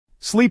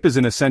Sleep is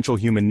an essential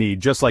human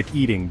need, just like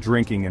eating,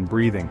 drinking, and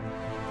breathing.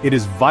 It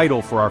is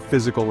vital for our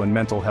physical and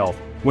mental health.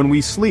 When we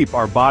sleep,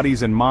 our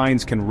bodies and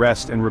minds can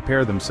rest and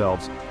repair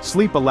themselves.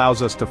 Sleep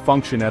allows us to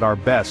function at our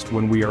best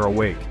when we are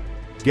awake.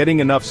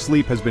 Getting enough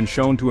sleep has been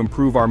shown to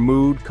improve our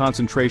mood,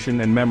 concentration,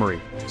 and memory.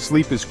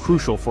 Sleep is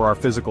crucial for our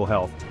physical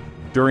health.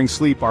 During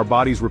sleep, our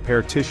bodies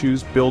repair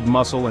tissues, build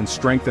muscle, and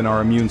strengthen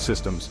our immune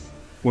systems.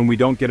 When we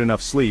don't get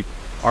enough sleep,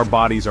 our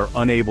bodies are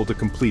unable to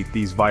complete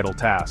these vital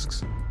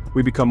tasks.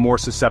 We become more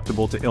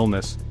susceptible to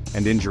illness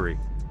and injury.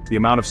 The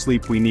amount of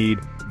sleep we need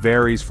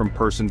varies from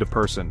person to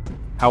person.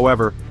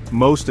 However,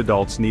 most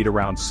adults need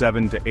around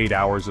 7 to 8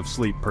 hours of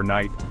sleep per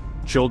night.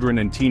 Children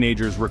and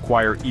teenagers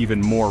require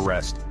even more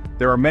rest.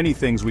 There are many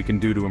things we can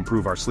do to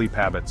improve our sleep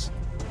habits.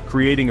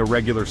 Creating a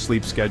regular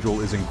sleep schedule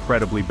is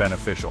incredibly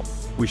beneficial.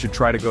 We should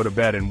try to go to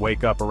bed and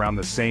wake up around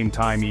the same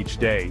time each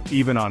day,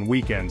 even on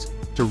weekends,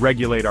 to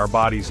regulate our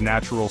body's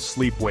natural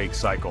sleep-wake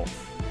cycle.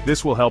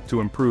 This will help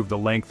to improve the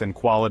length and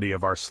quality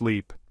of our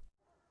sleep.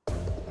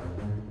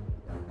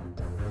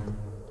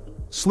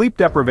 Sleep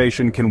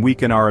deprivation can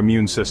weaken our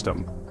immune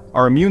system.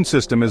 Our immune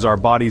system is our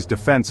body's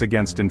defense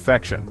against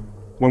infection.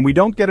 When we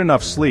don't get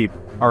enough sleep,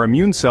 our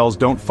immune cells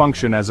don't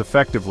function as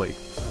effectively.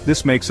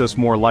 This makes us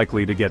more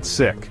likely to get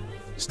sick.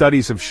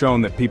 Studies have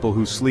shown that people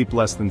who sleep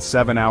less than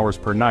 7 hours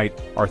per night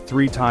are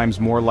 3 times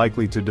more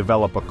likely to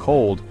develop a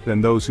cold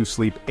than those who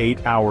sleep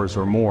 8 hours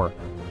or more.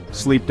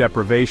 Sleep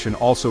deprivation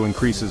also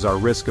increases our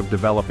risk of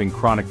developing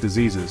chronic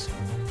diseases.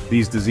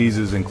 These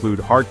diseases include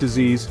heart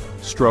disease,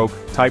 stroke,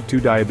 type 2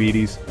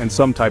 diabetes, and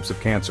some types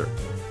of cancer.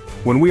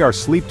 When we are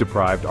sleep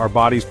deprived, our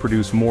bodies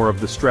produce more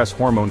of the stress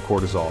hormone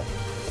cortisol.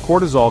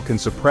 Cortisol can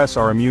suppress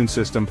our immune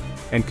system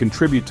and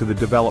contribute to the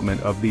development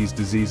of these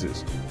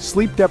diseases.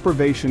 Sleep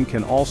deprivation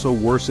can also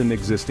worsen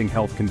existing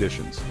health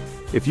conditions.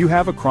 If you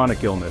have a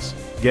chronic illness,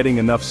 getting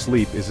enough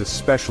sleep is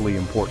especially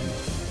important.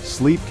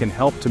 Sleep can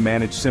help to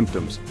manage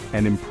symptoms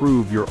and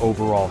improve your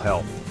overall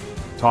health.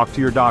 Talk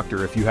to your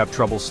doctor if you have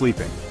trouble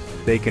sleeping.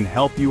 They can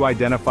help you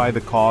identify the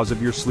cause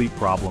of your sleep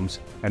problems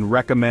and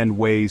recommend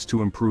ways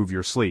to improve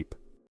your sleep.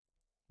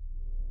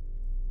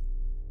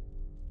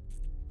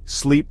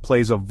 Sleep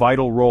plays a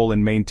vital role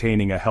in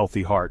maintaining a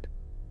healthy heart.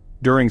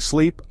 During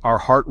sleep, our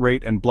heart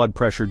rate and blood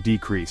pressure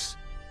decrease.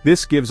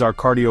 This gives our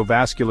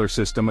cardiovascular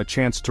system a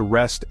chance to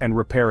rest and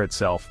repair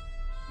itself.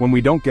 When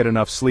we don't get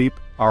enough sleep,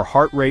 our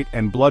heart rate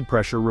and blood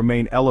pressure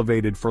remain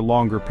elevated for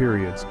longer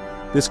periods.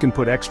 This can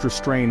put extra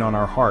strain on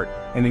our heart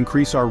and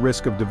increase our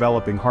risk of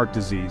developing heart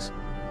disease.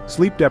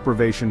 Sleep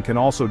deprivation can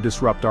also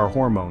disrupt our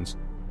hormones.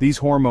 These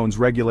hormones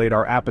regulate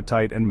our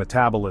appetite and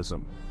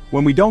metabolism.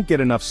 When we don't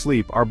get enough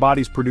sleep, our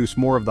bodies produce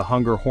more of the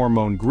hunger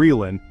hormone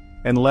ghrelin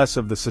and less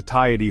of the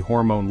satiety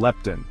hormone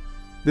leptin.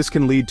 This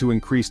can lead to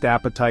increased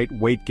appetite,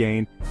 weight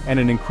gain, and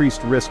an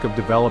increased risk of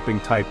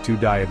developing type 2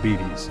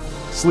 diabetes.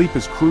 Sleep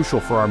is crucial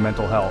for our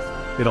mental health.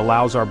 It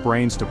allows our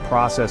brains to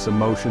process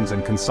emotions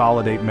and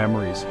consolidate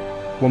memories.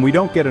 When we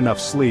don't get enough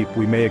sleep,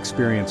 we may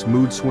experience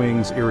mood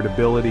swings,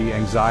 irritability,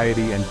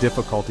 anxiety, and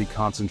difficulty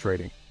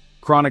concentrating.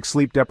 Chronic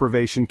sleep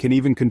deprivation can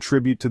even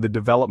contribute to the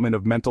development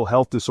of mental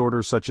health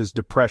disorders such as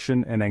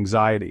depression and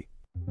anxiety.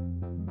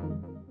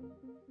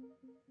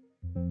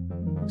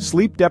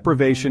 Sleep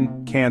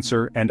deprivation,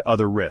 cancer, and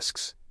other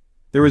risks.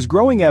 There is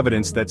growing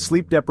evidence that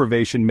sleep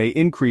deprivation may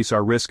increase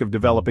our risk of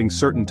developing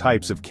certain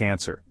types of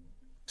cancer.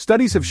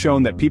 Studies have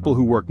shown that people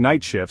who work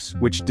night shifts,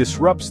 which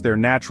disrupts their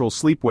natural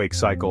sleep-wake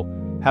cycle,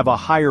 have a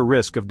higher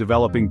risk of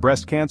developing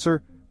breast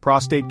cancer,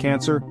 prostate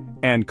cancer,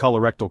 and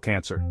colorectal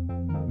cancer.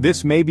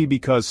 This may be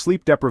because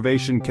sleep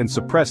deprivation can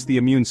suppress the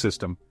immune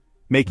system,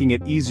 making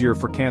it easier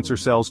for cancer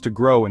cells to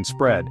grow and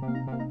spread.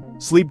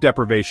 Sleep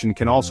deprivation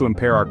can also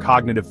impair our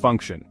cognitive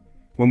function.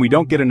 When we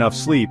don't get enough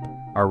sleep,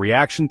 our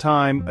reaction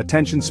time,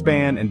 attention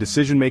span, and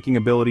decision-making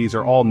abilities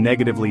are all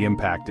negatively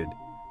impacted.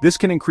 This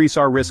can increase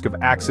our risk of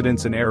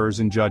accidents and errors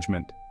in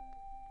judgment.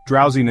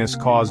 Drowsiness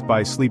caused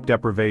by sleep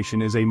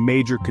deprivation is a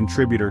major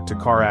contributor to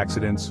car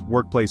accidents,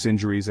 workplace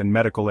injuries, and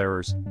medical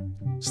errors.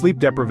 Sleep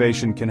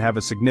deprivation can have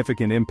a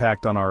significant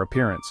impact on our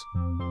appearance.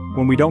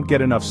 When we don't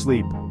get enough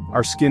sleep,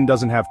 our skin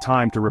doesn't have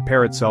time to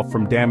repair itself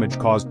from damage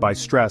caused by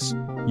stress,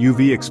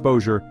 UV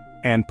exposure,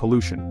 and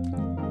pollution.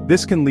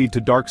 This can lead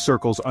to dark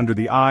circles under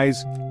the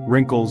eyes,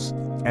 wrinkles,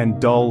 and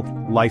dull,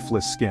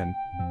 lifeless skin.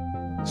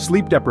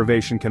 Sleep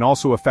deprivation can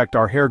also affect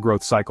our hair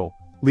growth cycle,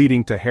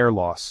 leading to hair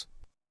loss.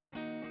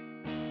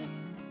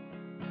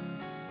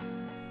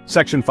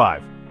 Section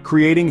 5.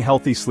 Creating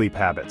healthy sleep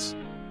habits.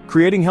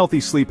 Creating healthy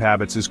sleep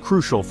habits is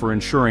crucial for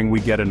ensuring we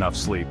get enough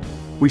sleep.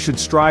 We should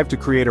strive to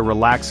create a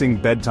relaxing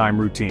bedtime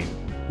routine.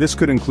 This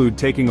could include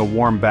taking a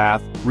warm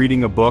bath,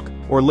 reading a book,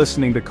 or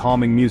listening to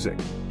calming music.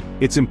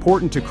 It's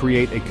important to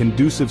create a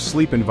conducive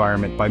sleep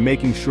environment by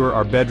making sure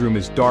our bedroom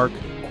is dark,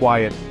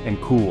 quiet, and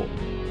cool.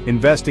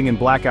 Investing in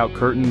blackout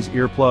curtains,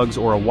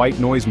 earplugs, or a white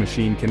noise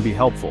machine can be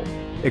helpful.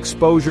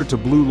 Exposure to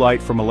blue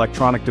light from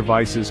electronic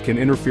devices can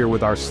interfere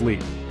with our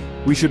sleep.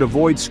 We should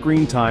avoid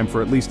screen time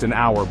for at least an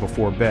hour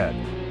before bed.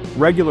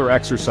 Regular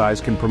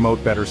exercise can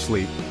promote better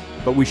sleep,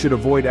 but we should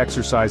avoid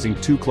exercising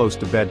too close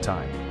to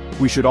bedtime.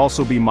 We should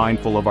also be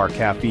mindful of our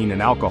caffeine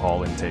and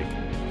alcohol intake.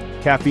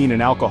 Caffeine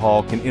and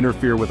alcohol can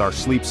interfere with our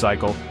sleep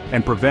cycle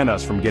and prevent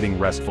us from getting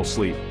restful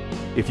sleep.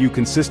 If you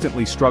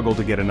consistently struggle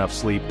to get enough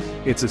sleep,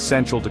 it's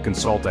essential to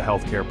consult a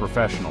healthcare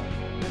professional.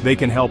 They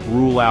can help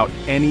rule out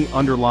any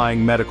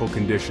underlying medical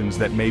conditions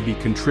that may be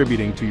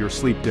contributing to your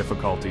sleep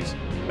difficulties.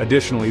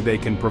 Additionally, they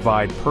can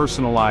provide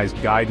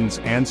personalized guidance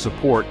and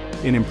support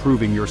in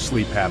improving your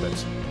sleep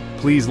habits.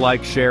 Please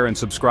like, share, and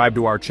subscribe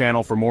to our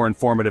channel for more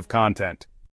informative content.